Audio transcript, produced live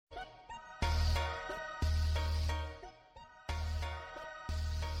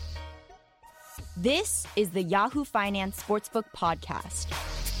This is the Yahoo Finance Sportsbook Podcast.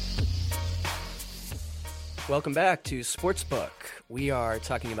 Welcome back to Sportsbook. We are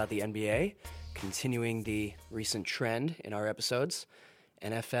talking about the NBA, continuing the recent trend in our episodes.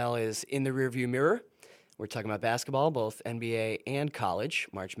 NFL is in the rearview mirror. We're talking about basketball, both NBA and college.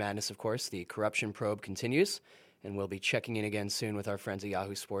 March Madness, of course, the corruption probe continues, and we'll be checking in again soon with our friends at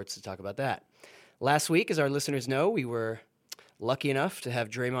Yahoo Sports to talk about that. Last week, as our listeners know, we were lucky enough to have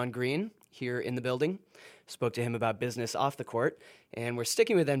Draymond Green here in the building. Spoke to him about business off the court, and we're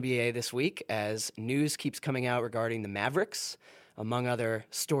sticking with NBA this week as news keeps coming out regarding the Mavericks, among other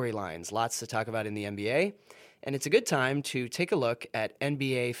storylines. Lots to talk about in the NBA, and it's a good time to take a look at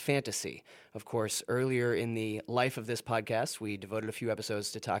NBA fantasy. Of course, earlier in the life of this podcast, we devoted a few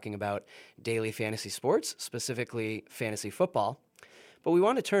episodes to talking about daily fantasy sports, specifically fantasy football. But we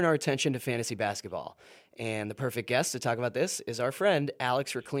want to turn our attention to fantasy basketball. And the perfect guest to talk about this is our friend,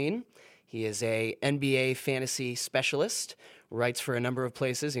 Alex Rachlin. He is a NBA fantasy specialist, writes for a number of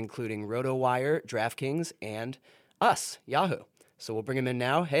places, including RotoWire, DraftKings, and us, Yahoo. So we'll bring him in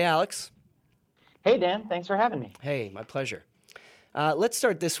now. Hey, Alex. Hey, Dan. Thanks for having me. Hey, my pleasure. Let's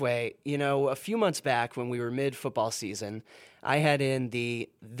start this way. You know, a few months back when we were mid-football season, I had in the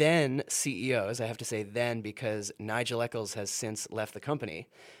then CEOs, I have to say then because Nigel Eccles has since left the company,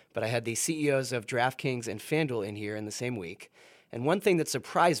 but I had the CEOs of DraftKings and FanDuel in here in the same week. And one thing that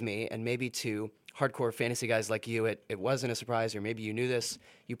surprised me, and maybe to hardcore fantasy guys like you, it wasn't a surprise, or maybe you knew this,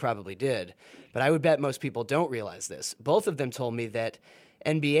 you probably did, but I would bet most people don't realize this. Both of them told me that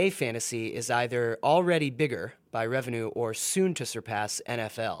NBA fantasy is either already bigger by revenue or soon to surpass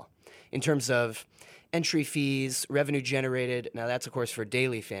NFL in terms of entry fees, revenue generated. Now, that's, of course, for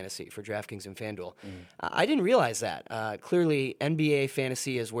daily fantasy for DraftKings and FanDuel. I didn't realize that. Clearly, NBA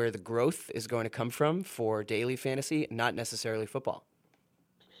fantasy is where the growth is going to come from for daily fantasy, not necessarily football.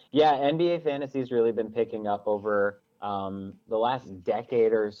 Yeah, NBA fantasy has really been picking up over the last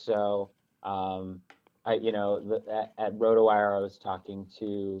decade or so. At RotoWire, I was talking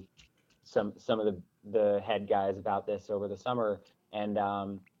to some of the head guys about this over the summer, and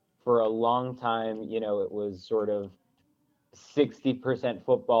for a long time, it was sort of 60%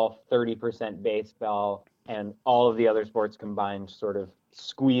 football, 30% baseball, and all of the other sports combined sort of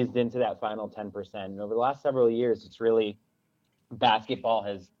squeezed into that final 10%. And over the last several years, it's really basketball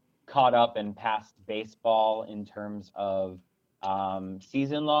has caught up and passed baseball in terms of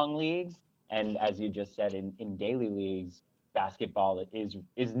season-long leagues. And as you just said, in daily leagues, basketball is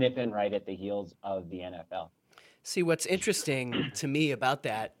nipping right at the heels of the NFL. See, what's interesting to me about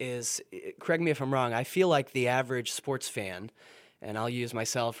that is, correct me if I'm wrong, I feel like the average sports fan, and I'll use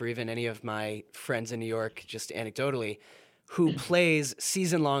myself or even any of my friends in New York just anecdotally, who plays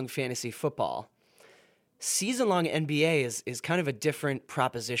season-long fantasy football, season-long NBA is kind of a different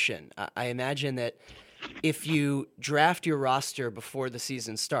proposition. I imagine that if you draft your roster before the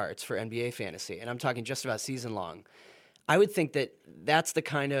season starts for NBA fantasy, and I'm talking just about season-long, I would think that that's the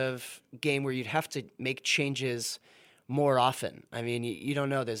kind of game where you'd have to make changes more often. I mean, you don't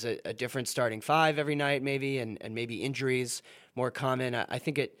know. There's a different starting five every night maybe, and maybe injuries more common.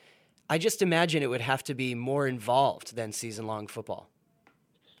 I just imagine it would have to be more involved than season-long football.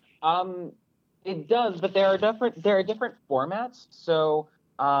 It does, but there are different formats. So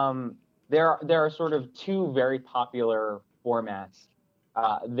there are sort of two very popular formats.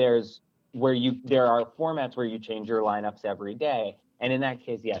 There are formats where you change your lineups every day, and in that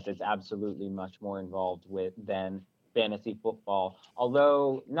case, yes, it's absolutely much more involved than fantasy football,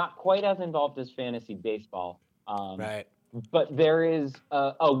 although not quite as involved as fantasy baseball. Right. But there is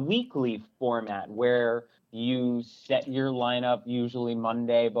a weekly format where you set your lineup usually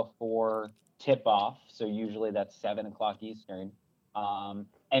Monday before tip-off, so usually that's 7:00 Eastern,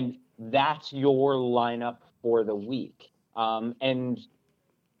 and that's your lineup for the week. And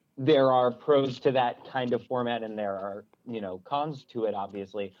there are pros to that kind of format, and there are, cons to it,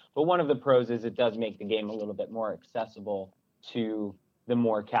 obviously. But one of the pros is it does make the game a little bit more accessible to the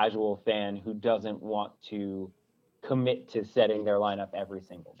more casual fan who doesn't want to commit to setting their lineup every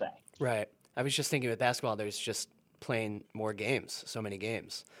single day. Right. I was just thinking with basketball, there's just playing more games, so many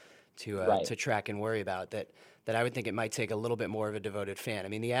games to track and worry about that I would think it might take a little bit more of a devoted fan. I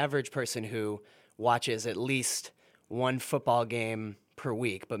mean, the average person who watches at least one football game per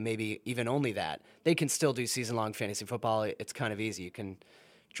week, but maybe even only that, they can still do season-long fantasy football. It's kind of easy. You can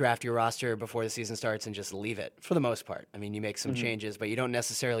draft your roster before the season starts and just leave it for the most part. I mean, you make some changes, but you don't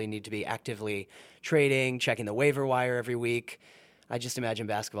necessarily need to be actively trading, checking the waiver wire every week. I just imagine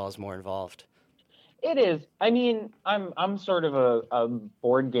basketball is more involved. It is. I mean, I'm sort of a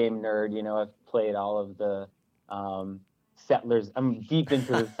board game nerd. I've played all of the Settlers. I'm deep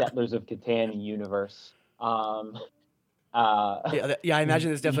into the Settlers of Catan universe. Yeah, I imagine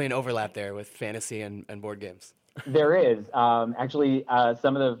there's definitely an overlap there with fantasy and board games. There is actually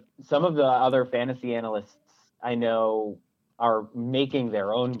some of the other fantasy analysts I know are making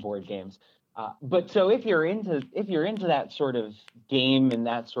their own board games. But so if you're into that sort of game and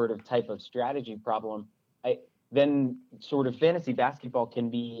that sort of type of strategy problem, then sort of fantasy basketball can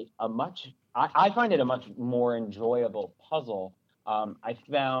be I find it a much more enjoyable puzzle. I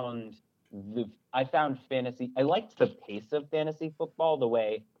found fantasy. I liked the pace of fantasy football, the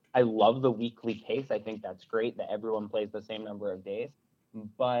way I love the weekly pace. I think that's great that everyone plays the same number of days.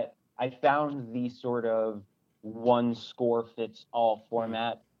 But I found the sort of one score fits all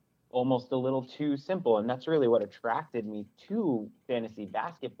format almost a little too simple. And that's really what attracted me to fantasy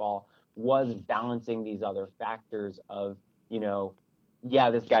basketball, was balancing these other factors of, yeah,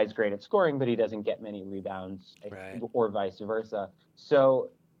 this guy's great at scoring, but he doesn't get many rebounds, right, or vice versa. So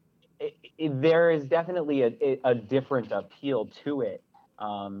there is definitely a different appeal to it,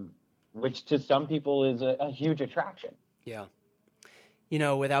 which to some people is a huge attraction. Yeah.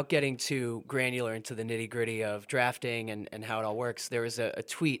 Without getting too granular into the nitty-gritty of drafting and how it all works, there was a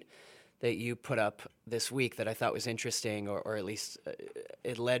tweet that you put up this week that I thought was interesting, or at least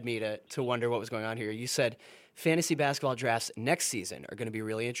it led me to wonder what was going on here. You said, fantasy basketball drafts next season are going to be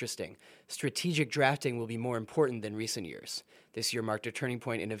really interesting. Strategic drafting will be more important than recent years. This year marked a turning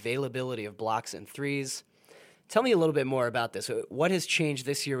point in availability of blocks and threes. Tell me a little bit more about this. What has changed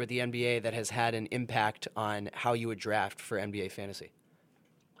this year with the NBA that has had an impact on how you would draft for NBA fantasy?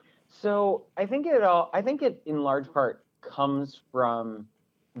 So I think it in large part comes from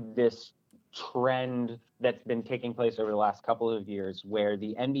this trend that's been taking place over the last couple of years, where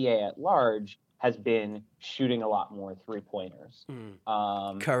the NBA at large has been shooting a lot more three-pointers.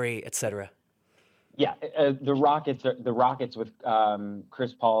 Curry, etc. Yeah, the Rockets with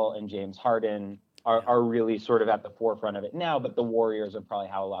Chris Paul and James Harden are really sort of at the forefront of it now, but the Warriors are probably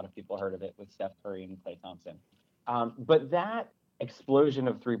how a lot of people heard of it, with Steph Curry and Klay Thompson. But that explosion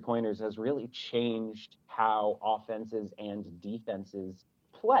of three-pointers has really changed how offenses and defenses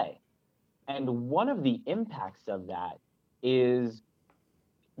play. And one of the impacts of that is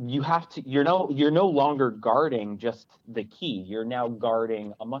you're no longer guarding just the key. You're now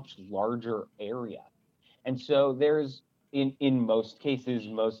guarding a much larger area. And so there's in most cases,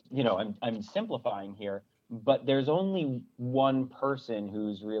 I'm simplifying here, but there's only one person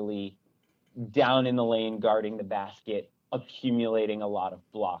who's really down in the lane guarding the basket, accumulating a lot of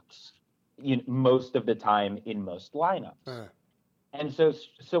blocks, most of the time in most lineups. And so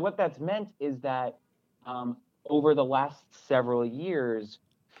what that's meant is that over the last several years,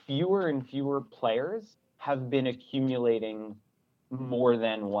 fewer and fewer players have been accumulating more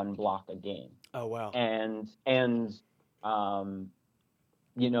than one block a game. Oh, wow. And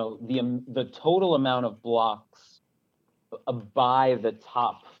the total amount of blocks by the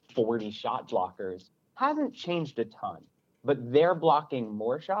top 40 shot blockers hasn't changed a ton, but they're blocking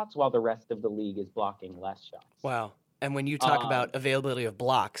more shots while the rest of the league is blocking less shots. Wow. And when you talk about availability of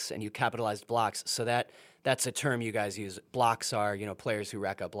blocks, and you capitalized blocks, so that's a term you guys use. Blocks are, players who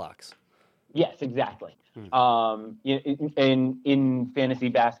rack up blocks. Yes, exactly. In fantasy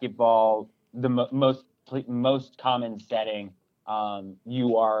basketball, the most common setting,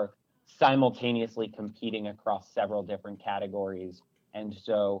 you are simultaneously competing across several different categories. And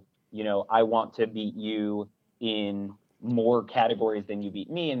so, I want to beat you in more categories than you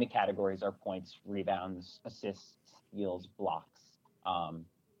beat me, and the categories are points, rebounds, assists, steals, blocks,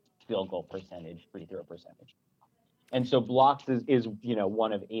 field goal percentage, free throw percentage. And so blocks is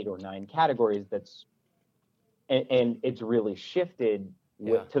one of 8 or 9 categories and it's really shifted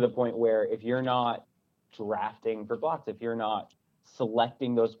to the point where if you're not drafting for blocks, if you're not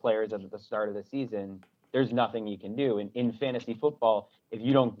selecting those players at the start of the season, there's nothing you can do. And in fantasy football, if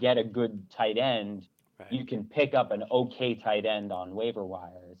you don't get a good tight end, right, you can pick up an okay tight end on waiver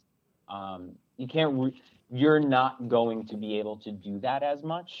wires. You're not going to be able to do that as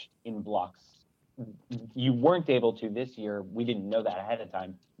much in blocks. You weren't able to this year. We didn't know that ahead of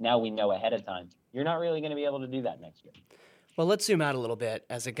time. Now we know ahead of time. You're not really going to be able to do that next year. Well, let's zoom out a little bit.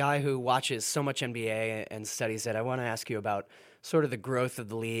 As a guy who watches so much NBA and studies it, I want to ask you about sort of the growth of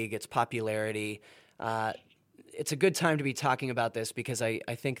the league, its popularity. It's a good time to be talking about this because I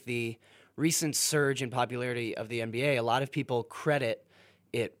think the recent surge in popularity of the NBA, a lot of people credit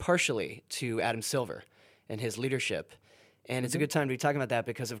it partially to Adam Silver and his leadership. And it's a good time to be talking about that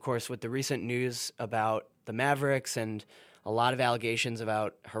because, of course, with the recent news about the Mavericks and a lot of allegations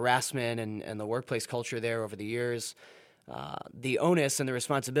about harassment and the workplace culture there over the years, the onus and the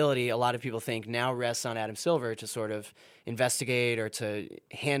responsibility, a lot of people think, now rests on Adam Silver to sort of investigate or to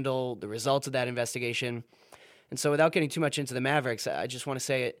handle the results of that investigation. And so without getting too much into the Mavericks, I just want to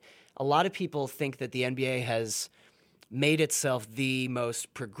say it. A lot of people think that the NBA has made itself the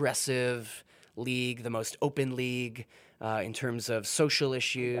most progressive league, the most open league in terms of social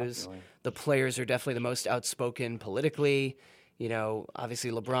issues. Definitely. The players are definitely the most outspoken politically. You know, obviously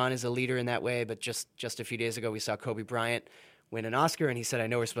LeBron is a leader in that way, but just a few days ago we saw Kobe Bryant win an Oscar, and he said, "I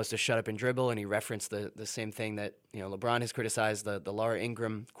know we're supposed to shut up and dribble," and he referenced the same thing that, you know, LeBron has criticized, the Laura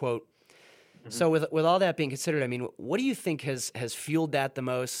Ingraham quote. Mm-hmm. So with all that being considered, I mean, what do you think has fueled that the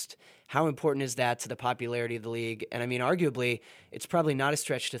most? How important is that to the popularity of the league? And I mean, arguably, it's probably not a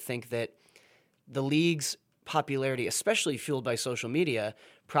stretch to think that the league's popularity, especially fueled by social media,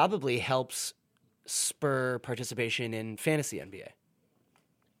 probably helps spur participation in fantasy NBA.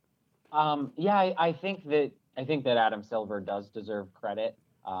 I think that Adam Silver does deserve credit.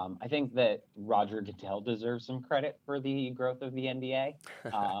 I think that Roger Goodell deserves some credit for the growth of the NBA.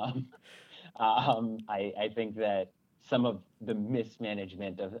 I think that some of the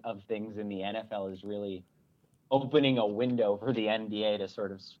mismanagement of things in the NFL is really opening a window for the NBA to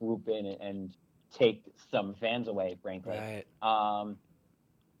sort of swoop in and take some fans away, frankly. Right.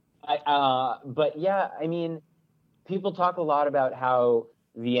 But yeah, I mean, people talk a lot about how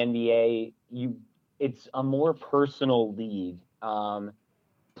the NBA, it's a more personal league.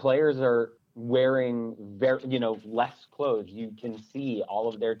 Players are wearing less clothes. You can see all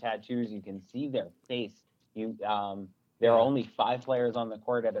of their tattoos. You can see their face. There are only 5 players on the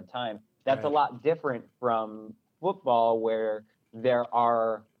court at a time. That's Right. a lot different from football, where there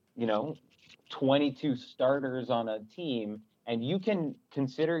are 22 starters on a team, and you can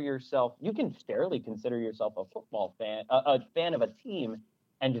fairly consider yourself a football fan, a fan of a team,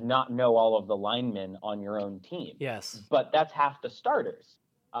 and not know all of the linemen on your own team. Yes. But that's half the starters.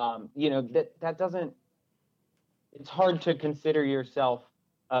 That doesn't. It's hard to consider yourself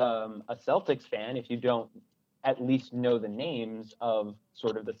a Celtics fan if you don't at least know the names of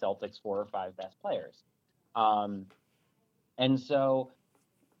sort of the Celtics 4 or 5 best players. And so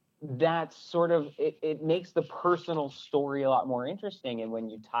that's sort of, it makes the personal story a lot more interesting. And when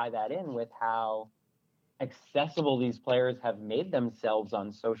you tie that in with how accessible these players have made themselves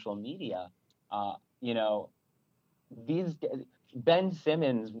on social media, Ben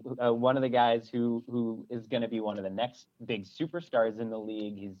Simmons, one of the guys who is going to be one of the next big superstars in the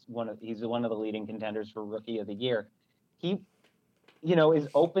league. He's one of the leading contenders for Rookie of the Year. He, is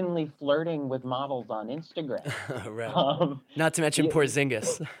openly flirting with models on Instagram. Right. Not to mention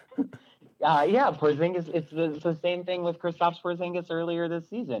Porzingis. Porzingis. It's the same thing with Kristaps Porzingis earlier this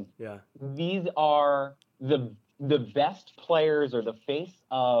season. Yeah. These are the best players, or the face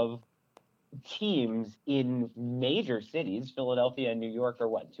of teams in major cities. Philadelphia and New York are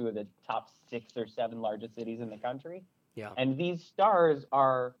 2 of the top 6 or 7 largest cities in the country. Yeah. And these stars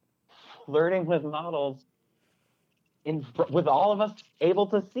are flirting with models with all of us able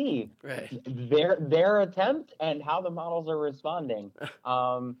to see their attempt and how the models are responding.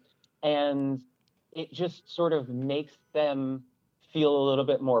 And it just sort of makes them feel a little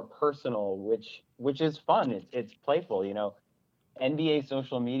bit more personal, which is fun. It's playful, NBA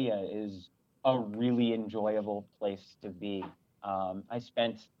social media is a really enjoyable place to be. I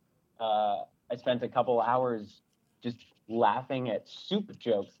spent a couple hours just laughing at soup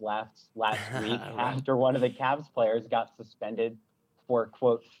jokes last week after one of the Cavs players got suspended for,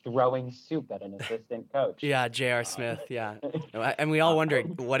 quote, throwing soup at an assistant coach. Yeah, J.R. Smith, yeah. And we all wonder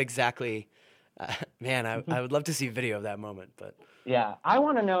what exactly, I would love to see video of that moment. But yeah, I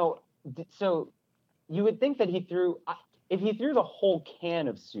want to know, so you would think that if he threw the whole can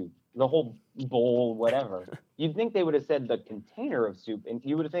of soup, the whole bowl, whatever, you'd think they would have said the container of soup, and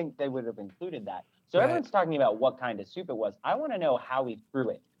you would think they would have included that. So everyone's talking about what kind of soup it was. I want to know how he threw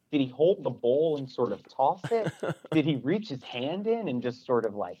it. Did he hold the bowl and sort of toss it? Did he reach his hand in and just sort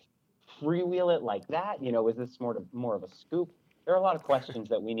of like freewheel it like that? Was this more of a scoop? There are a lot of questions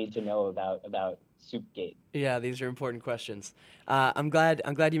that we need to know about Soupgate. Yeah, these are important questions. I'm glad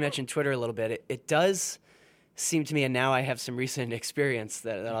you mentioned Twitter a little bit. It does seem to me, and now I have some recent experience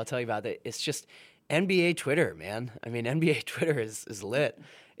that I'll tell you about, that it's just NBA Twitter, man. I mean, NBA Twitter is lit.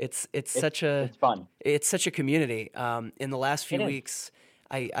 It's fun. It's such a community. In the last few weeks,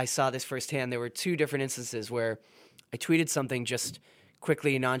 I saw this firsthand. There were 2 different instances where I tweeted something just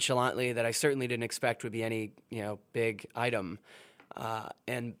quickly, nonchalantly, that I certainly didn't expect would be any big item,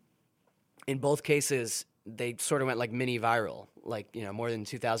 and in both cases they sort of went like mini viral, like more than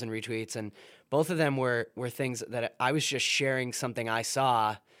 2,000 retweets, and both of them were things that I was just sharing something I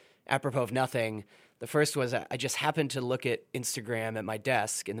saw apropos of nothing The first was I just happened to look at Instagram at my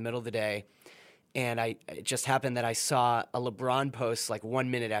desk in the middle of the day, and it just happened that I saw a LeBron post like 1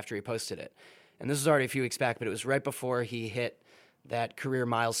 minute after he posted it. And this was already a few weeks back, but it was right before he hit that career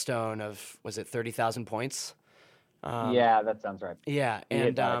milestone of, was it 30,000 points? Yeah, that sounds right. Yeah, He and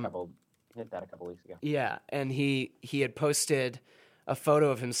hit that a couple weeks ago. yeah, and he had posted a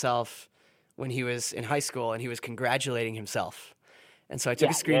photo of himself when he was in high school, and he was congratulating himself. And so I took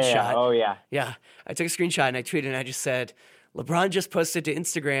a screenshot. Yeah. Oh, yeah. Yeah, I took a screenshot and I tweeted and I just said, LeBron just posted to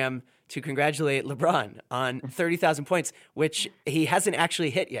Instagram to congratulate LeBron on 30,000 points, which he hasn't actually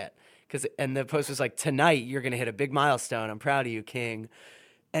hit yet. And the post was like, tonight you're going to hit a big milestone. I'm proud of you, King.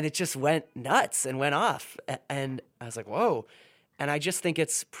 And it just went nuts and went off. And I was like, whoa. And I just think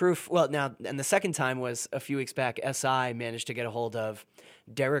it's proof. Well, now, and the second time was a few weeks back, SI managed to get a hold of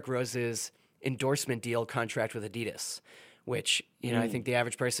Derrick Rose's endorsement deal contract with Adidas, which, I think the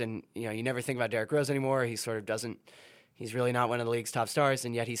average person, you never think about Derrick Rose anymore. He sort of doesn't, he's really not one of the league's top stars,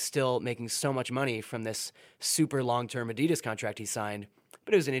 and yet he's still making so much money from this super long-term Adidas contract he signed.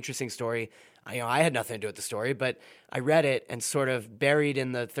 But it was an interesting story. I had nothing to do with the story, but I read it, and sort of buried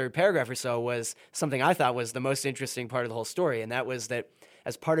in the third paragraph or so was something I thought was the most interesting part of the whole story, and that was that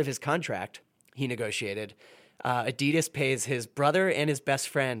as part of his contract he negotiated, Adidas pays his brother and his best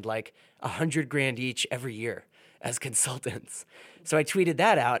friend like $100,000 each every year as consultants. So I tweeted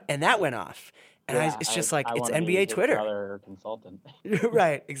that out, and that went off. And it's just like, it's NBA Twitter. Brother consultant.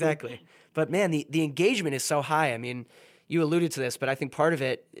 Right, exactly. But man, the engagement is so high. I mean, you alluded to this, but I think part of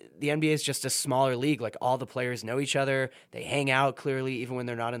it, the NBA is just a smaller league. Like, all the players know each other. They hang out clearly, even when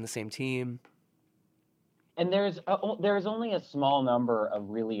they're not on the same team. And there's only a small number of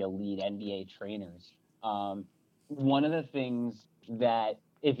really elite NBA trainers. One of the things that,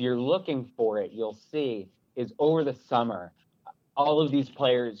 if you're looking for it, you'll see is over the summer, all of these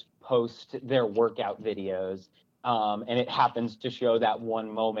players post their workout videos, and it happens to show that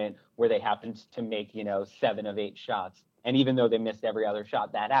one moment where they happened to make 7 of 8 shots. And even though they missed every other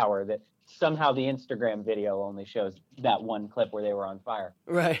shot that hour, that somehow the Instagram video only shows that one clip where they were on fire.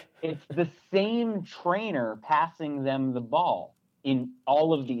 Right. It's the same trainer passing them the ball in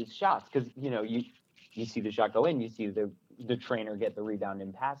all of these shots, because you see the shot go in, you see the trainer get the rebound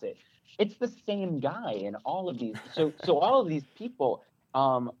and pass it. It's the same guy in all of these. So all of these people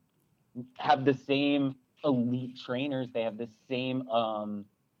have the same elite trainers. They have the same.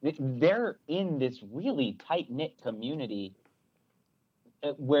 They're in this really tight-knit community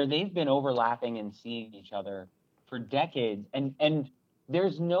where they've been overlapping and seeing each other for decades, and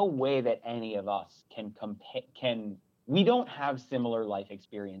there's no way that any of us can. We don't have similar life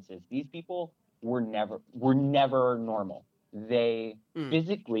experiences. These people were never normal. They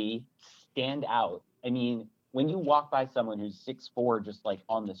physically stand out. I mean, when you walk by someone who's 6'4", just like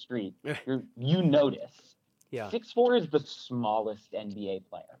on the street, you notice. Yeah. 6'4" is the smallest NBA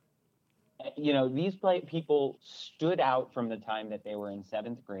player. These people stood out from the time that they were in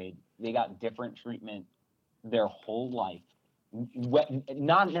 7th grade. They got different treatment their whole life.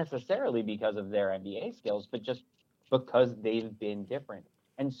 Not necessarily because of their NBA skills, but just because they've been different.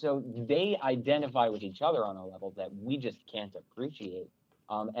 And so they identify with each other on a level that we just can't appreciate.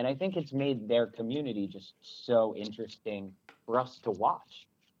 And I think it's made their community just so interesting for us to watch.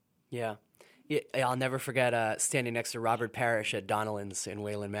 Yeah. I'll never forget standing next to Robert Parrish at Donnellan's in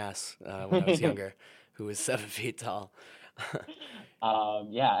Wayland, Mass. When I was younger, who was 7 feet tall.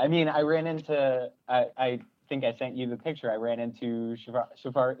 Yeah, I mean, I ran into, I think I sent you the picture. I ran into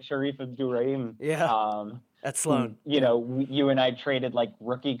Sharif Abdurrahim. Yeah, at Sloan. You and I traded like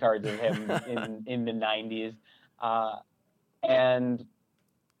rookie cards of him in the 90s. And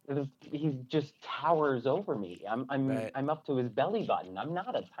he just towers over me. I'm up to his belly button. I'm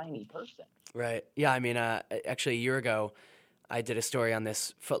not a tiny person. Right. Yeah. I mean, actually, a year ago, I did a story on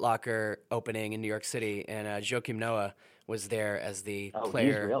this Foot Locker opening in New York City, and Joakim Noah was there as the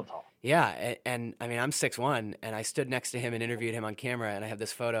player. He's real tall. Yeah, and I mean, I'm 6'1", and I stood next to him and interviewed him on camera, and I have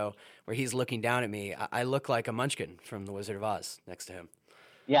this photo where he's looking down at me. I look like a Munchkin from The Wizard of Oz next to him.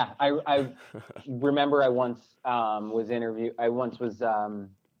 Yeah, I remember I once was at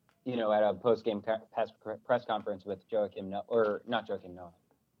a post-game press conference with Joakim Noah, or not Joakim Noah,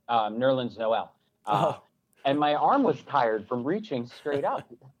 Nerlens Noel. And my arm was tired from reaching straight up,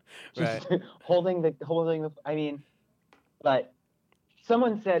 just right. holding the. I mean, but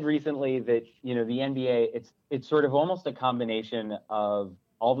someone said recently that the NBA it's sort of almost a combination of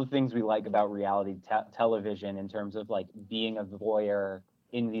all the things we like about reality television in terms of like being a voyeur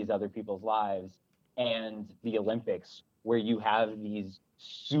in these other people's lives, and the Olympics, where you have these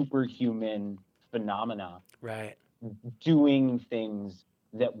superhuman phenomena, right, doing things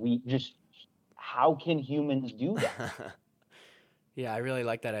that we just how can humans do that? Yeah, I really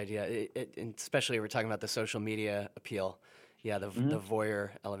like that idea, and especially we're talking about the social media appeal. Yeah, the voyeur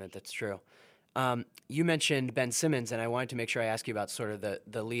element, that's true. You mentioned Ben Simmons, and I wanted to make sure I ask you about sort of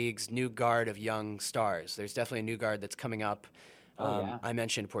the league's new guard of young stars. There's definitely a new guard that's coming up. I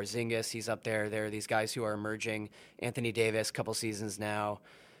mentioned Porzingis, he's up there. There are these guys who are emerging. Anthony Davis, couple seasons now.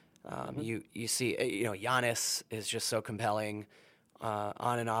 You see, Giannis is just so compelling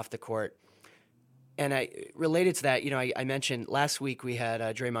on and off the court. And related to that, I mentioned last week we had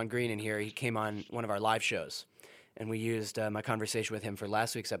Draymond Green in here. He came on one of our live shows, and we used my conversation with him for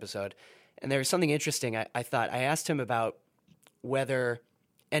last week's episode. And there was something interesting. I asked him about whether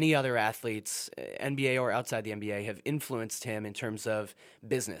any other athletes, NBA or outside the NBA, have influenced him in terms of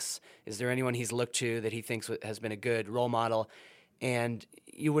business. Is there anyone he's looked to that he thinks has been a good role model? And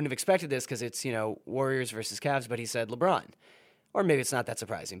you wouldn't have expected this because it's, Warriors versus Cavs, but he said LeBron. Or maybe it's not that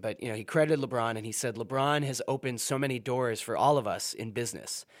surprising, but he credited LeBron, and he said LeBron has opened so many doors for all of us in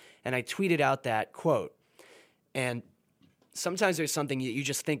business. And I tweeted out that quote. And sometimes there's something you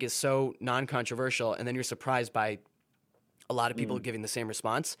just think is so non-controversial, and then you're surprised by a lot of people giving the same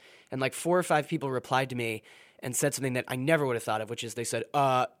response. And like 4 or 5 people replied to me and said something that I never would have thought of, which is they said,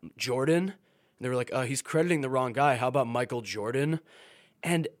 Jordan? And they were like, he's crediting the wrong guy. How about Michael Jordan?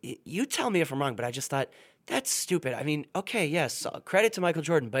 And you tell me if I'm wrong, but I just thought, that's stupid. I mean, okay, yes, credit to Michael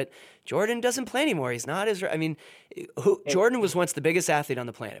Jordan, but Jordan doesn't play anymore. He's not as... Jordan was once the biggest athlete on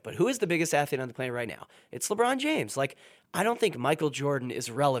the planet, but who is the biggest athlete on the planet right now? It's LeBron James. Like, I don't think Michael Jordan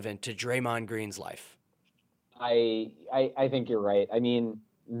is relevant to Draymond Green's life. I think you're right. I mean,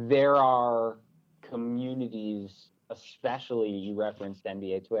 there are communities, especially you referenced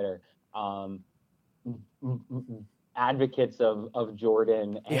NBA Twitter, advocates of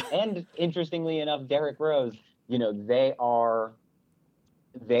Jordan and interestingly enough, Derrick Rose, they are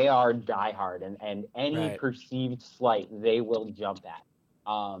diehard and any perceived slight they will jump at.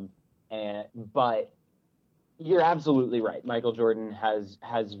 But you're absolutely right. Michael Jordan has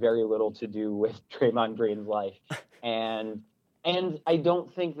very little to do with Draymond Green's life. And I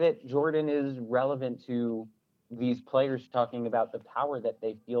don't think that Jordan is relevant to these players talking about the power that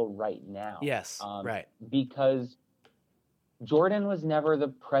they feel right now. Yes, right. Because Jordan was never the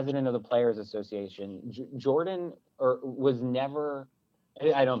president of the Players Association. Jordan was never.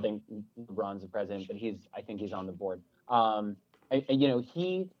 I don't think LeBron's the president, but I think he's on the board.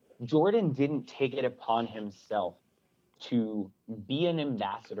 Jordan didn't take it upon himself to be an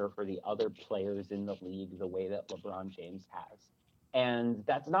ambassador for the other players in the league the way that LeBron James has. And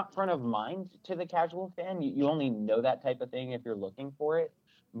that's not front of mind to the casual fan. You only know that type of thing if you're looking for it.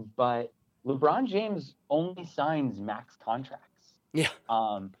 But LeBron James only signs max contracts. Yeah.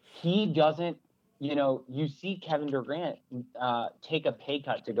 He doesn't, you see Kevin Durant take a pay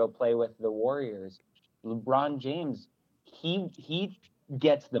cut to go play with the Warriors. LeBron James, he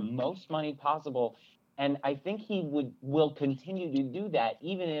gets the most money possible. And I think he will continue to do that,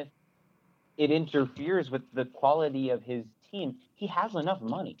 even if it interferes with the quality of his team. He has enough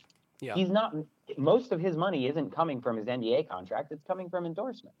money. Yeah. Most of his money isn't coming from his NBA contract. It's coming from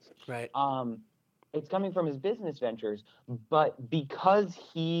endorsements. Right. It's coming from his business ventures. But because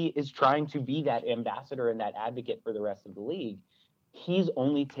he is trying to be that ambassador and that advocate for the rest of the league, he's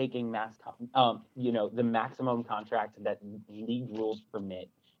only taking the maximum contract that league rules permit.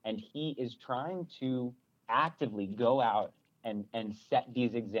 And he is trying to actively go out and set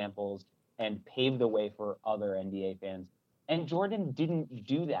these examples and pave the way for other NBA fans. And Jordan didn't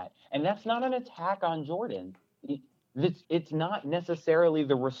do that. And that's not an attack on Jordan. It's not necessarily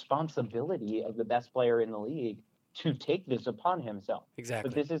the responsibility of the best player in the league to take this upon himself. Exactly.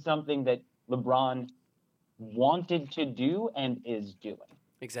 But this is something that LeBron wanted to do and is doing.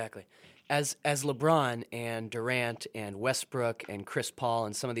 Exactly. As LeBron and Durant and Westbrook and Chris Paul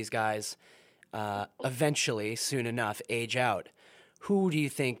and some of these guys eventually, soon enough, age out, who do you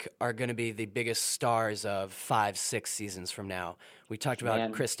think are going to be the biggest stars of 5-6 seasons from now? We talked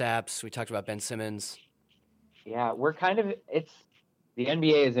about Kristaps. We talked about Ben Simmons. Yeah, the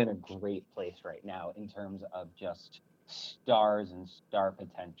NBA is in a great place right now in terms of just stars and star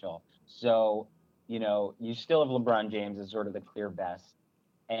potential. So, you still have LeBron James as sort of the clear best.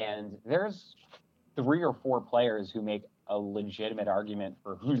 And there's 3 or 4 players who make a legitimate argument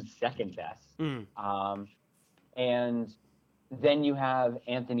for who's second best. And then you have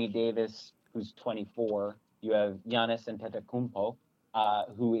Anthony Davis, who's 24. You have Giannis Antetokounmpo,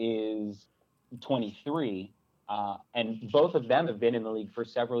 who is 23. And both of them have been in the league for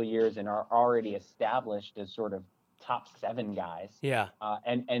several years and are already established as sort of top 7 guys. Yeah.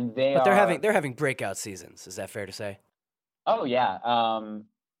 But they're having breakout seasons. Is that fair to say? Oh yeah.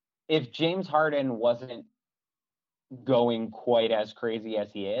 if James Harden wasn't going quite as crazy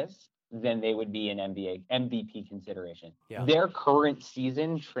as he is, then they would be an NBA MVP consideration. Yeah. Their current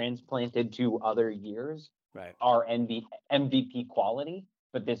season transplanted to other years Right. are MVP quality,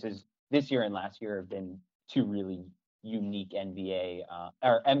 but this year and last year have been two really unique NBA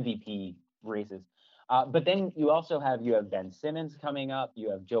or MVP races. But then you have Ben Simmons coming up.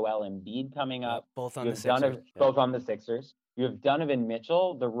 You have Joel Embiid coming up. Both on you the have Sixers. Both on the Sixers. You have Donovan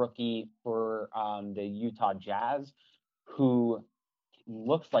Mitchell, the rookie for the Utah Jazz, who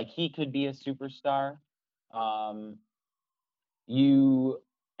looks like he could be a superstar. And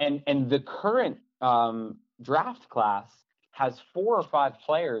the current draft class has 4 or 5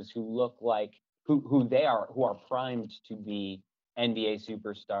 players who look like who are primed to be NBA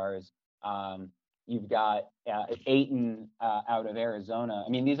superstars. You've got Ayton out of Arizona. I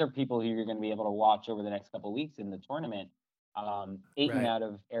mean, these are people who you're going to be able to watch over the next couple of weeks in the tournament. Ayton out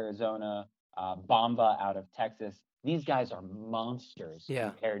of Arizona, Bamba out of Texas. These guys are monsters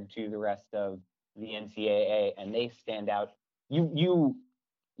compared to the rest of the NCAA, and they stand out. You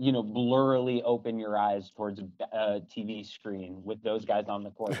blurrily open your eyes towards a TV screen with those guys on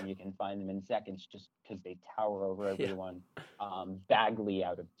the court, and you can find them in seconds just because they tower over everyone. Bagley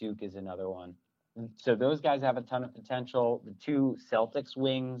out of Duke is another one. So those guys have a ton of potential. The 2 Celtics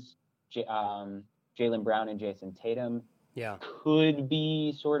wings, Jaylen Brown and Jason Tatum, could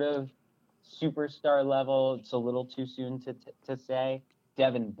be sort of superstar level. It's a little too soon to say.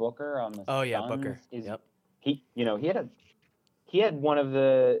 Devin Booker on the Suns Booker. He had one of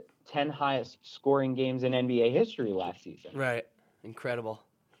the 10 highest scoring games in NBA history last season. Right. Incredible.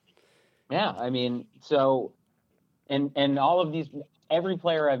 Yeah, I mean, so and all of these, every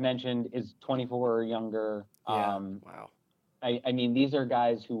player I've mentioned is 24 or younger. Wow. I mean, these are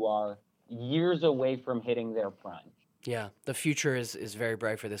guys who are years away from hitting their prime. Yeah, the future is very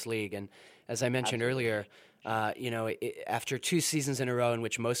bright for this league. And as I mentioned earlier, after 2 seasons in a row in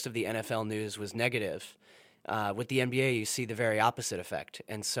which most of the NFL news was negative, with the NBA, you see the very opposite effect.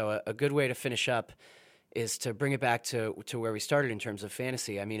 And so a good way to finish up is to bring it back to where we started in terms of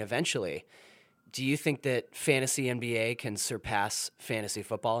fantasy. I mean, eventually, do you think that fantasy NBA can surpass fantasy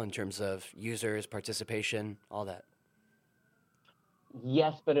football in terms of users, participation, all that?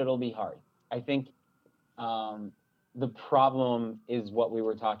 Yes, but it'll be hard. I think the problem is what we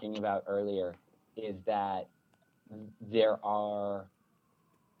were talking about earlier, is that there are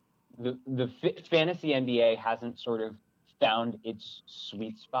the fantasy NBA hasn't sort of found its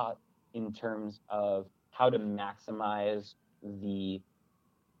sweet spot in terms of how to maximize the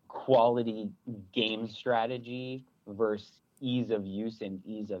quality game strategy versus ease of use and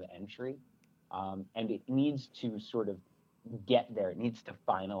ease of entry. And it needs to sort of get there. It needs to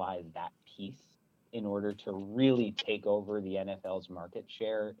finalize that piece in order to really take over the NFL's market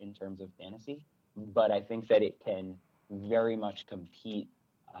share in terms of fantasy. But I think that it can very much compete.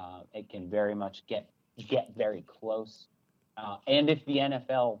 It can very much get very close. And if the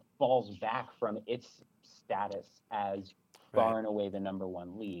NFL falls back from its status as far and away the number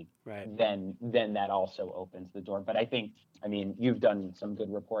 1 league, then that also opens the door. But I mean, you've done some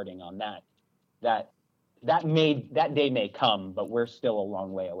good reporting on that. That day may come, but we're still a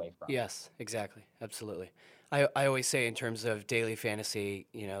long way away from it. Yes, exactly. Absolutely. I always say in terms of daily fantasy,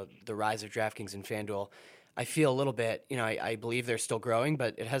 the rise of DraftKings and FanDuel, I feel a little bit, I believe they're still growing,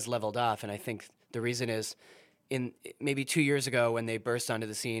 but it has leveled off. And I think the reason is in maybe 2 years ago when they burst onto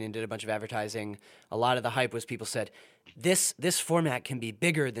the scene and did a bunch of advertising, a lot of the hype was people said, this format can be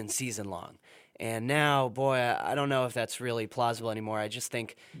bigger than season long. And now, boy, I don't know if that's really plausible anymore. I just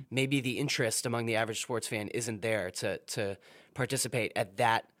think maybe the interest among the average sports fan isn't there to participate at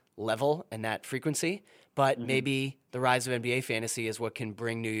that level and that frequency. But maybe the rise of NBA fantasy is what can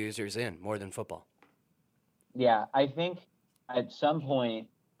bring new users in more than football. Yeah, I think at some point,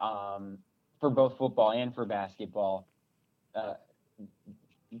 for both football and for basketball,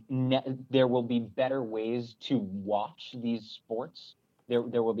 there will be better ways to watch these sports. There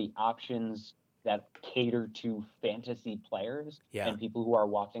will be options that cater to fantasy players and people who are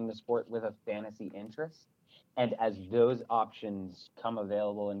watching the sport with a fantasy interest. And as those options come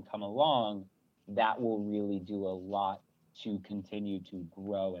available and come along, that will really do a lot to continue to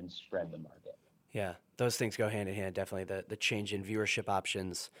grow and spread the market. Yeah, those things go hand in hand, definitely. The change in viewership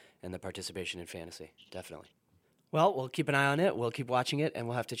options and the participation in fantasy, definitely. Well, we'll keep an eye on it. We'll keep watching it, and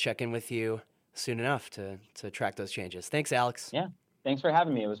we'll have to check in with you soon enough to track those changes. Thanks, Alex. Yeah, thanks for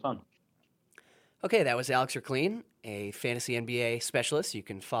having me. It was fun. Okay, that was Alex Rikleen, a fantasy NBA specialist. You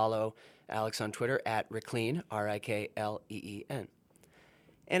can follow Alex on Twitter at Rikleen, Rikleen.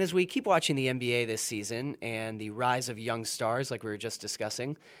 And as we keep watching the NBA this season and the rise of young stars like we were just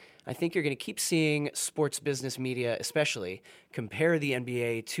discussing, I think you're going to keep seeing sports business media, especially, compare the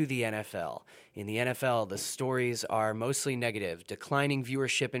NBA to the NFL. In the NFL, the stories are mostly negative: declining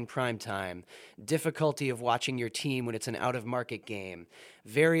viewership in primetime, difficulty of watching your team when it's an out-of-market game,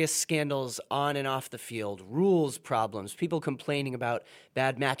 various scandals on and off the field, rules problems, people complaining about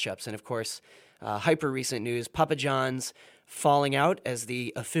bad matchups, and of course, hyper-recent news, Papa John's falling out as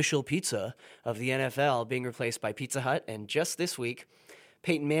the official pizza of the NFL, being replaced by Pizza Hut, and just this week,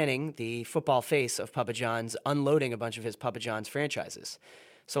 Peyton Manning, the football face of Papa John's, unloading a bunch of his Papa John's franchises.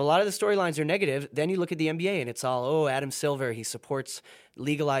 So a lot of the storylines are negative. Then you look at the NBA and it's all, Adam Silver, he supports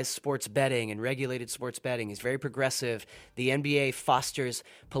legalized sports betting and regulated sports betting. He's very progressive. The NBA fosters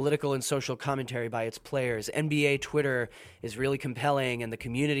political and social commentary by its players. NBA Twitter is really compelling and the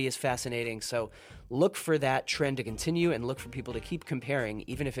community is fascinating. So look for that trend to continue and look for people to keep comparing,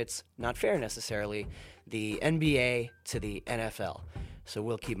 even if it's not fair necessarily, the NBA to the NFL. So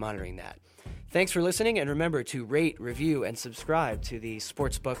we'll keep monitoring that. Thanks for listening, and remember to rate, review, and subscribe to the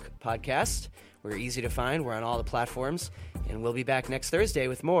Sportsbook podcast. We're easy to find. We're on all the platforms, and we'll be back next Thursday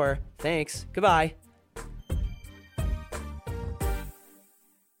with more. Thanks. Goodbye.